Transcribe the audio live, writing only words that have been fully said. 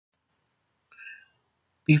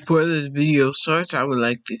Before this video starts, I would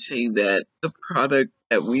like to say that the product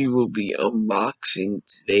that we will be unboxing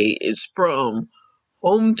today is from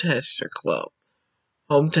Home Tester Club.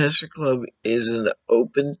 Home Tester Club is an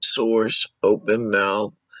open source, open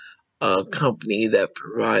mouth company that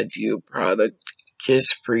provides you a product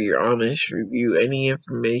just for your honest review. Any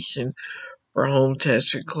information for Home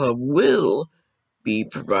Tester Club will be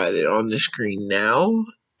provided on the screen now,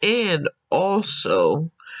 and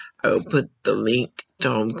also I will put the link to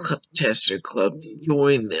Home Tester Club to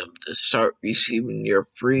join them to start receiving your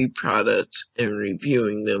free products and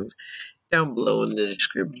reviewing them down below in the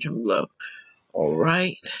description below.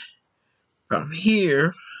 Alright, from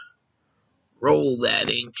here, roll that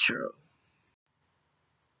intro.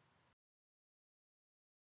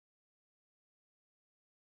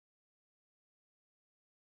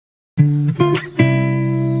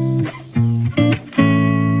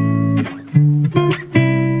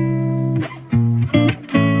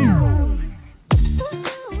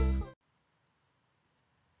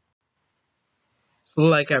 So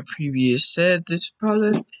like I previously said, this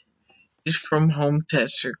product is from Home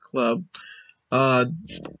Tester Club.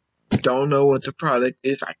 Don't know what the product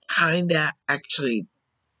is. I kinda actually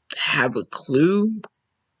have a clue,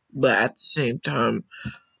 but at the same time,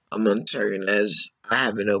 I'm uncertain as I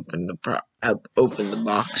haven't opened the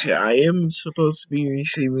box yet. I am supposed to be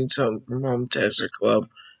receiving something from Home Tester Club,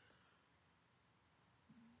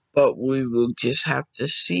 but we will just have to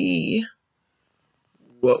see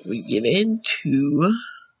what we get into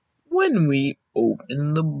when we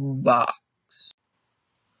open the box.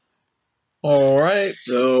 Alright,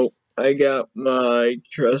 so I got my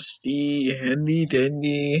trusty handy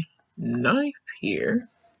dandy knife here.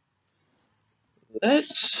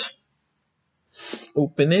 Let's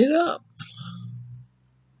open it up.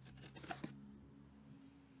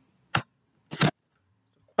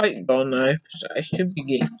 Quite dull knife. I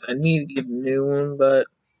need to get a new one, but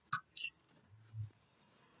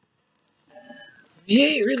you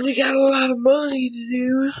ain't really got a lot of money to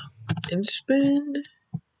do and spend.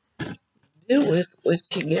 Deal with what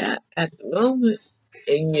you got at the moment,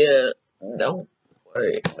 and you don't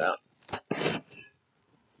worry about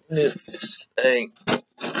this thing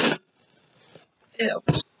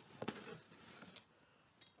else.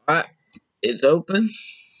 Alright, it's open.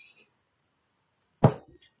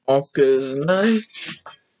 Off goes the knife.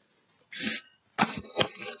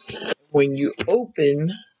 When you open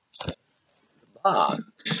the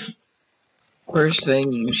box, first thing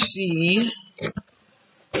you see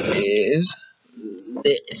is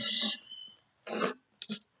this.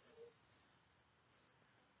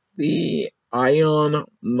 The Ion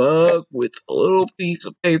mug with a little piece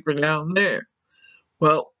of paper down there.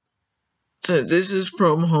 Well, since this is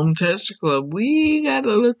from Home Tester Club, we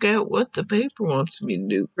gotta look at what the paper wants me to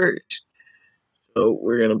do first. So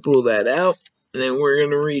we're gonna pull that out, and then we're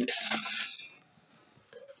gonna read it.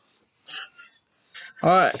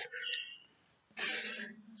 Alright.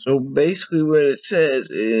 So basically what it says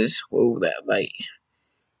is, whoa, that light.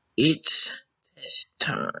 It's test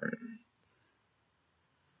time.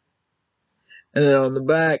 And then on the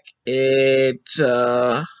back, it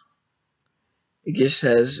just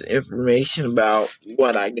has information about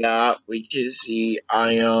what I got, which is the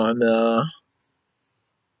Ion mug.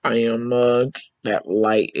 That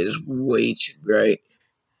light is way too bright.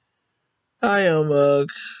 Ion mug.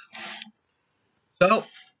 So,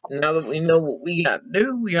 now that we know what we gotta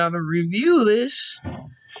do, we gotta review this,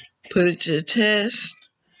 put it to the test.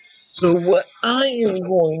 So what I am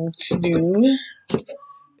going to do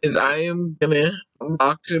is I am gonna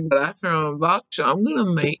unbox it, but after I unbox it, I'm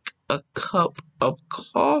gonna make a cup of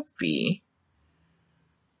coffee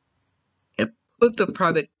and put the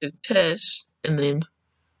product to test, and then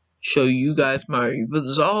show you guys my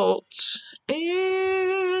results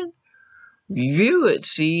and review it.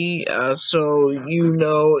 See, so you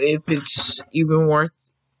know if it's even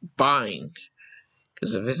worth buying.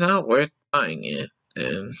 Because if it's not worth buying it,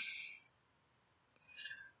 then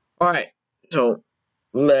alright. So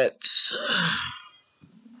let's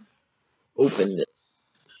open this.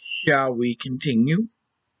 Shall we continue?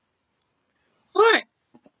 Alright.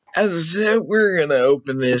 As I said, we're gonna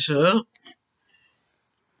open this up.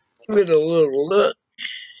 Give it a little look.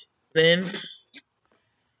 Then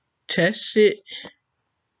test it.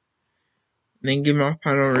 Then give my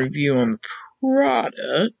final review on the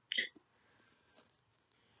product.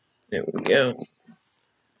 There we go.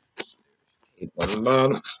 Tape on the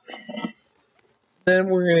bottom. Then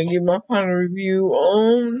we're gonna give my final review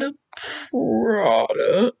on the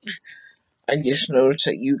product. I just noticed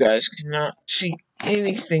that you guys cannot see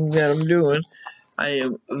anything that I'm doing. I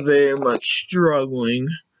am very much struggling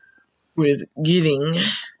with getting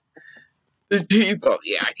the people.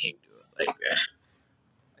 Yeah, I can't do it like that.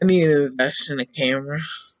 I need to invest in a camera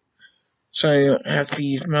so I don't have to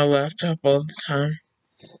use my laptop all the time.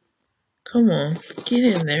 Come on, get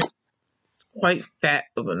in there. Quite fat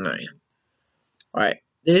of a knife. Alright,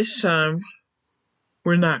 this time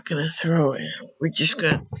we're not gonna throw it. We're just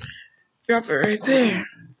gonna drop it right there.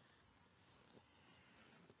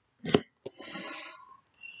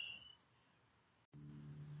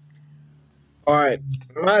 Alright,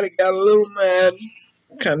 might have got a little mad.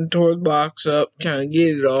 Kind of tore the box up, trying to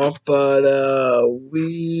get it off, but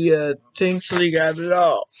we thankfully got it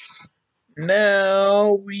off.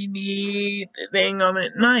 Now we need the dang on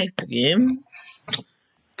it knife again.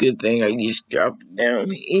 Good thing I just dropped it down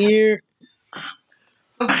here.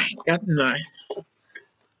 Alright, got the knife.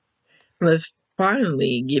 Let's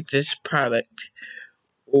finally get this product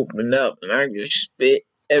opened up, and I just spit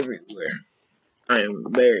everywhere. I am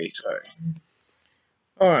very sorry.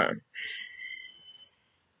 Alright.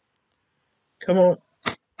 Come on.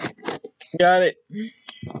 Got it.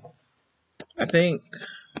 I think.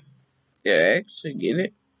 Did I actually get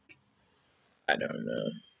it? I don't know.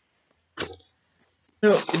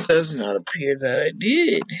 No, it does not appear that I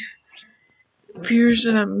did. It appears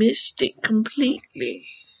that I missed it completely.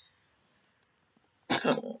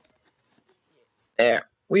 Come on. There.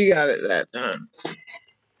 We got it that time.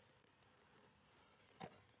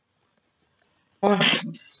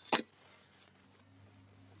 Alright.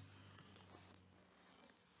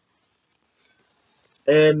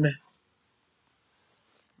 And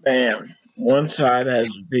bam. One side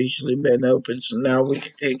has officially been opened, so now we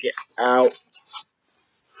can take it out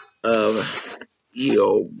of the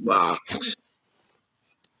old box.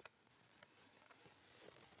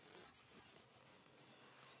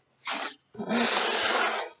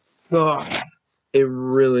 God, it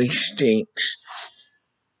really stinks.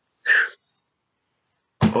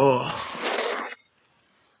 Oh.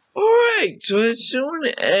 Alright, so as soon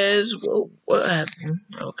as... Whoa, what happened?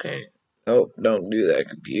 Okay. Oh, don't do that,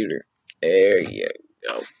 computer. There you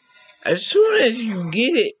go. As soon as you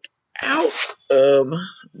get it out of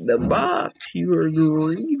the box, you are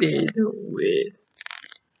greeted with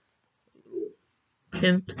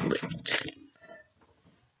pamphlet.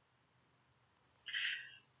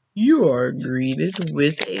 You are greeted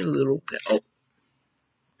with a little... Oh,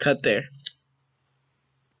 cut there.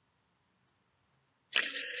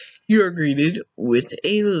 You are greeted with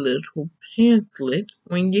a little pamphlet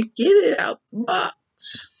when you get it out the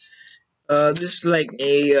box. This is like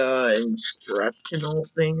a instructional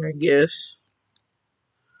thing, I guess.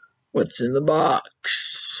 What's in the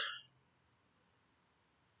box?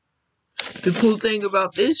 The cool thing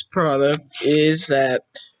about this product is that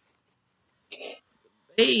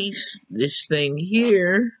this thing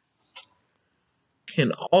here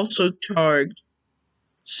can also charge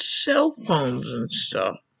cell phones and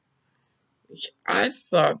stuff. Which I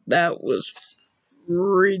thought that was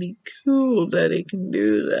pretty cool that it can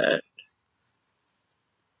do that.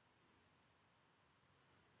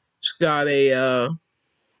 It's got a, I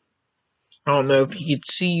don't know if you can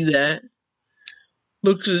see that.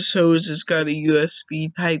 Looks as though it's got a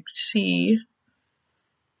USB Type-C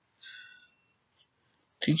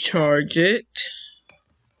to charge it.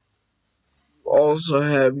 You also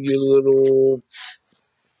have your little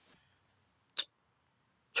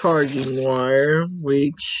charging wire,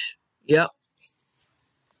 which, yep,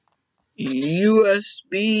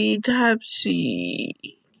 USB Type-C.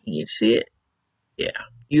 Can you see it? Yeah,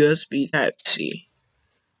 USB Type-C.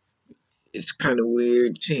 It's kind of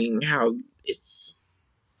weird seeing how it's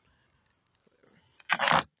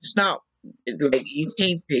not, it's like, you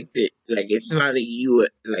can't pick it, like, it's not a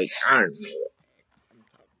like, I don't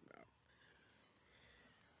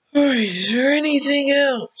know. Alright, is there anything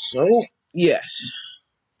else? Oh, yes.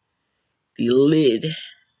 The lid.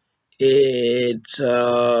 It's,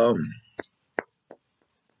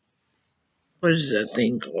 what is that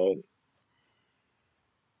thing called?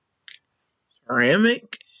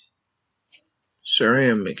 Ceramic?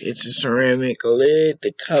 Ceramic. It's a ceramic lid.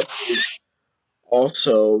 The cup is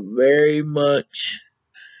also very much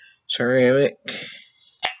ceramic.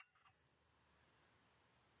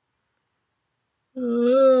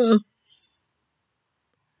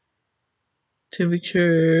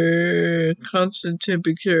 Temperature, constant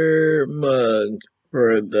temperature mug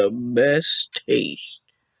for the best taste.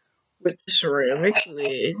 With the ceramic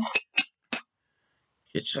lid,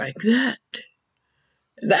 it's like that.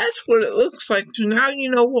 That's what it looks like. So now you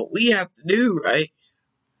know what we have to do, right?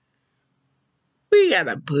 We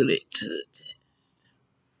gotta put it to the test.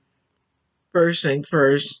 First thing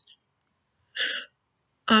first,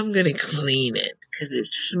 I'm gonna clean it because it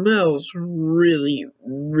smells really,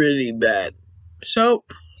 really bad. So,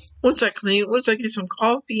 once I get some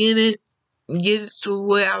coffee in it, get it to the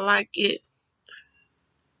way I like it,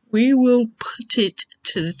 we will put it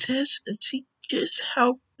to the test and see just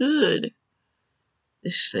how good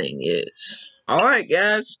this thing is. Alright,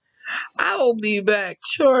 guys, I will be back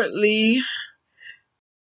shortly.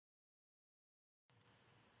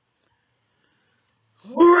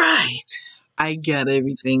 Alright, I got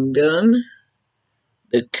everything done.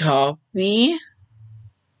 The coffee.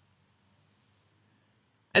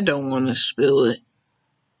 I don't want to spill it.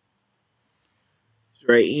 It's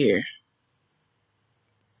right here.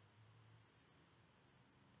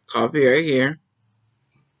 Coffee right here.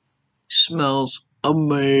 Smells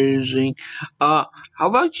amazing. How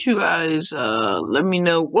about you guys, let me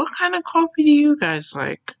know what kind of coffee do you guys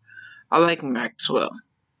like? I like Maxwell.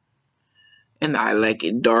 And I like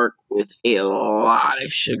it dark with a lot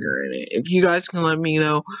of sugar in it. If you guys can let me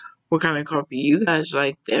know what kind of coffee you guys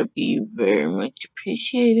like, that'd be very much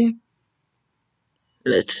appreciated.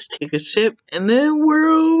 Let's take a sip, and then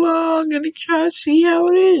we're gonna try to see how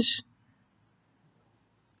it is.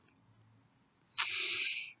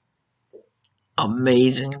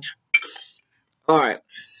 Amazing. Alright.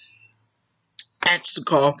 That's the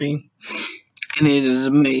coffee. And it is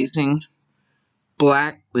amazing.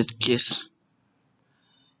 Black with just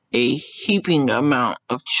a heaping amount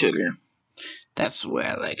of sugar. That's the way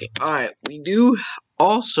I like it. Alright, we do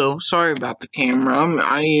also, sorry about the camera,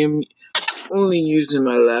 I am only using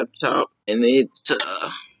my laptop, and it's a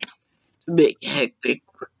bit hectic.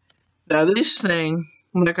 Now this thing,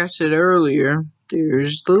 like I said earlier,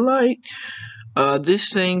 there's the light.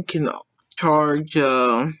 This thing can charge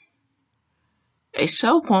a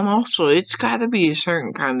cell phone also. It's gotta be a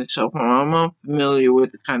certain kind of cell phone. I'm not familiar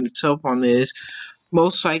with the kind of cell phone it is.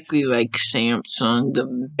 Most likely like Samsung,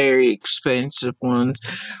 the very expensive ones.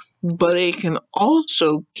 But it can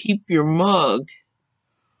also keep your mug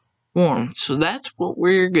warm. So that's what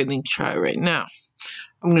we're gonna try right now.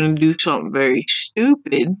 I'm gonna do something very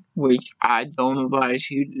stupid, which I don't advise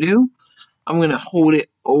you to do. I'm gonna hold it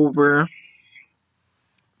over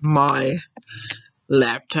my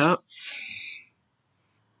laptop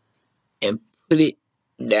and put it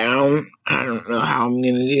down. I don't know how I'm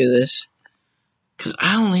gonna do this because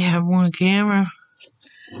I only have one camera.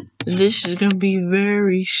 This is gonna be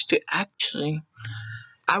very actually,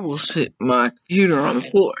 I will sit my computer on the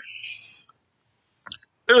floor.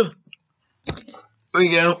 Ugh. There we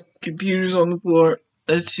go. Computer's on the floor.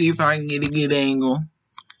 Let's see if I can get a good angle.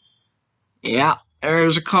 Yeah,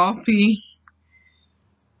 there's a coffee.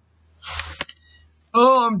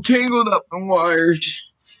 Oh, I'm tangled up in wires.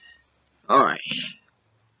 Alright.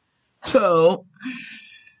 So,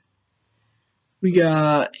 we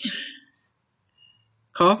got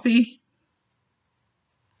coffee.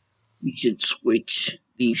 We should switch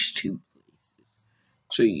these two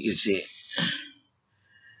so you can see it.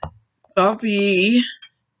 Coffee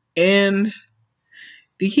and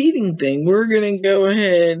the heating thing. We're gonna go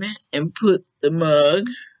ahead and put the mug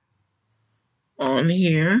on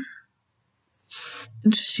here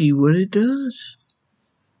and see what it does.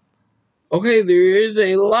 Okay, there is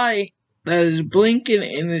a light that is blinking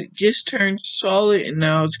and it just turned solid and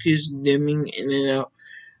now it's just dimming in and out.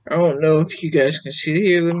 I don't know if you guys can see it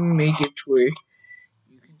here. Let me make it to where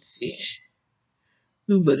you can see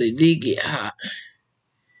it. Ooh, but it did get hot.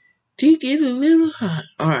 Did get a little hot.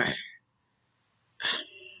 Alright.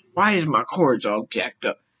 Why is my cords all jacked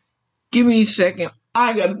up? Give me a second.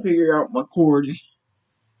 I gotta figure out my cord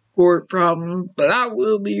problem. But I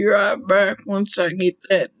will be right back once I get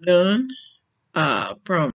that done.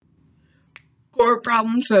 Promise. Cord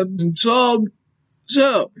problems have been solved.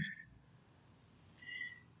 So,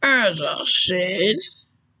 as I said,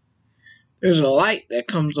 there's a light that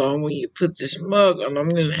comes on when you put this mug on. I'm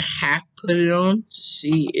gonna half put it on to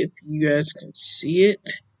see if you guys can see it.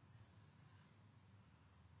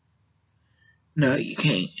 No, you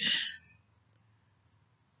can't.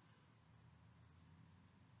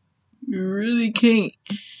 You really can't.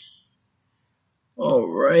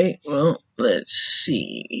 Alright, well, let's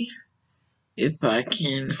see if I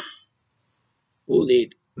can hold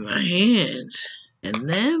it in my hands and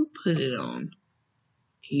then put it on.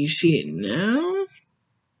 Can you see it now?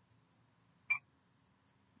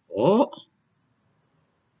 Oh.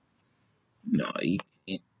 No, you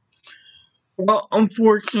can't. Well,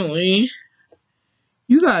 unfortunately,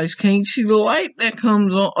 you guys can't see the light that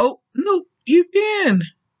comes on. Oh, no, you can.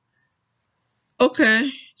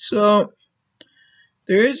 Okay, so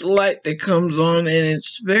there is light that comes on and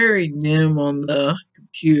it's very dim on the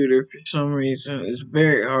computer for some reason. It's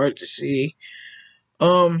very hard to see.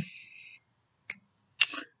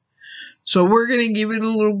 So we're gonna give it a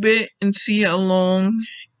little bit and see how long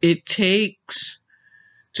it takes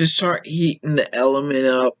to start heating the element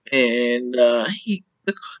up and keep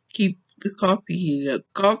the coffee heated up. The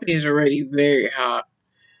coffee is already very hot,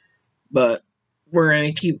 but we're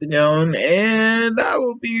gonna keep it going, and I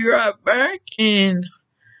will be right back in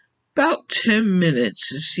about 10 minutes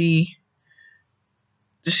to see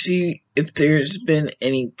if there's been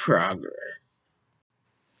any progress.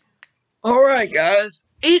 Alright guys,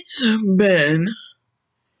 it's been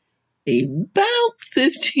about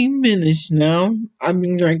 15 minutes now. I've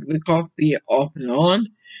been drinking the coffee off and on,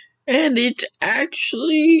 and it's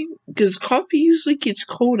actually, because coffee usually gets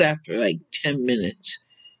cold after like 10 minutes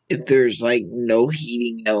if there's like no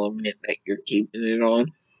heating element that you're keeping it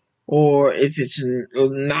on, or if it's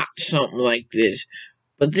not something like this.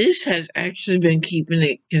 But this has actually been keeping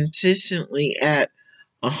it consistently at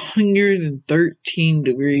 113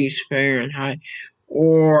 degrees Fahrenheit,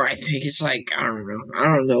 or I think it's like, I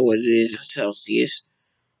don't know what it is in Celsius,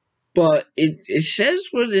 but it says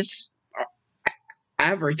what it's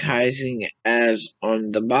advertising as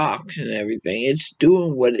on the box and everything. It's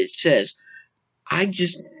doing what it says. I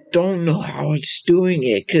just don't know how it's doing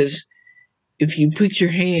it, because if you put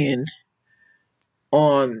your hand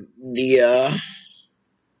on the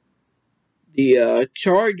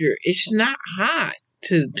charger, it's not hot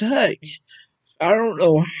to the touch. I don't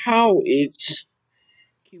know how it's,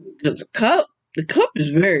 because the cup is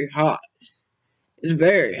very hot. It's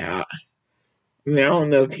very hot. I mean, I don't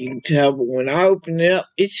know if you can tell, but when I open it up,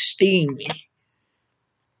 it's steamy.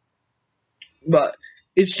 But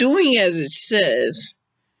it's doing as it says.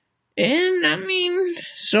 And I mean,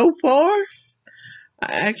 so far,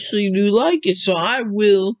 I actually do like it. So I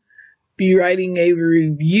will be writing a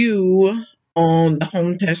review on the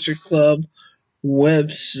Home Tester Club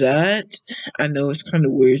website. I know it's kind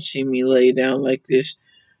of weird seeing me lay down like this,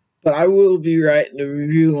 but I will be writing a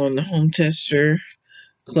review on the Home Tester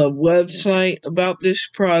Club website about this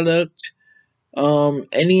product.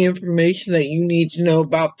 Any information that you need to know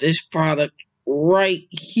about this product right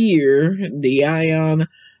here, the Ion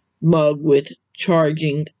mug with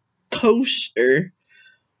charging coaster,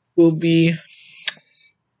 will be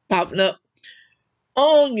popping up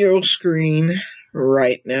on your screen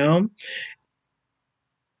right now.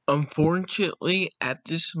 Unfortunately, at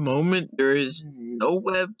this moment, there is no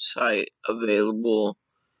website available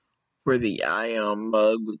for the Ion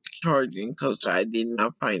mug with charging coaster. I did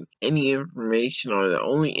not find any information on it. The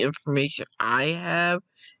only information I have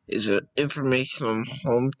is information on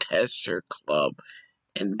Home Tester Club,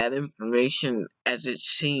 and that information, as it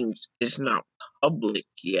seems, is not public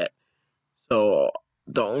yet. So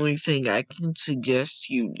the only thing I can suggest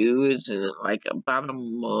you do is in like about a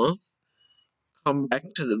month, come back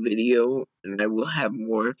to the video and I will have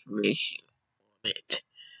more information on it.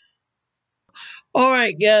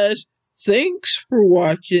 Alright guys, thanks for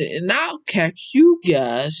watching, and I'll catch you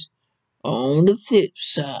guys on the flip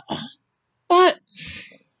side. Bye.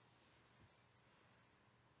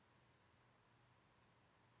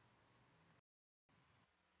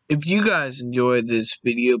 If you guys enjoyed this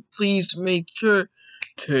video, please make sure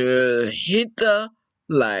to hit the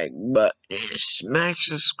like button and smash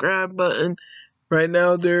the subscribe button. Right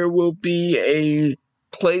now there will be a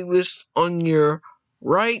playlist on your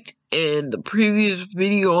right and the previous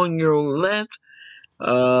video on your left.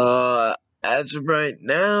 As of right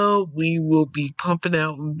now, we will be pumping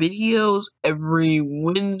out videos every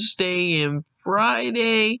Wednesday and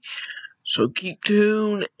Friday. So keep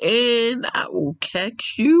tuned, and I will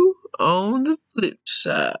catch you on the flip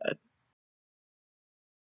side.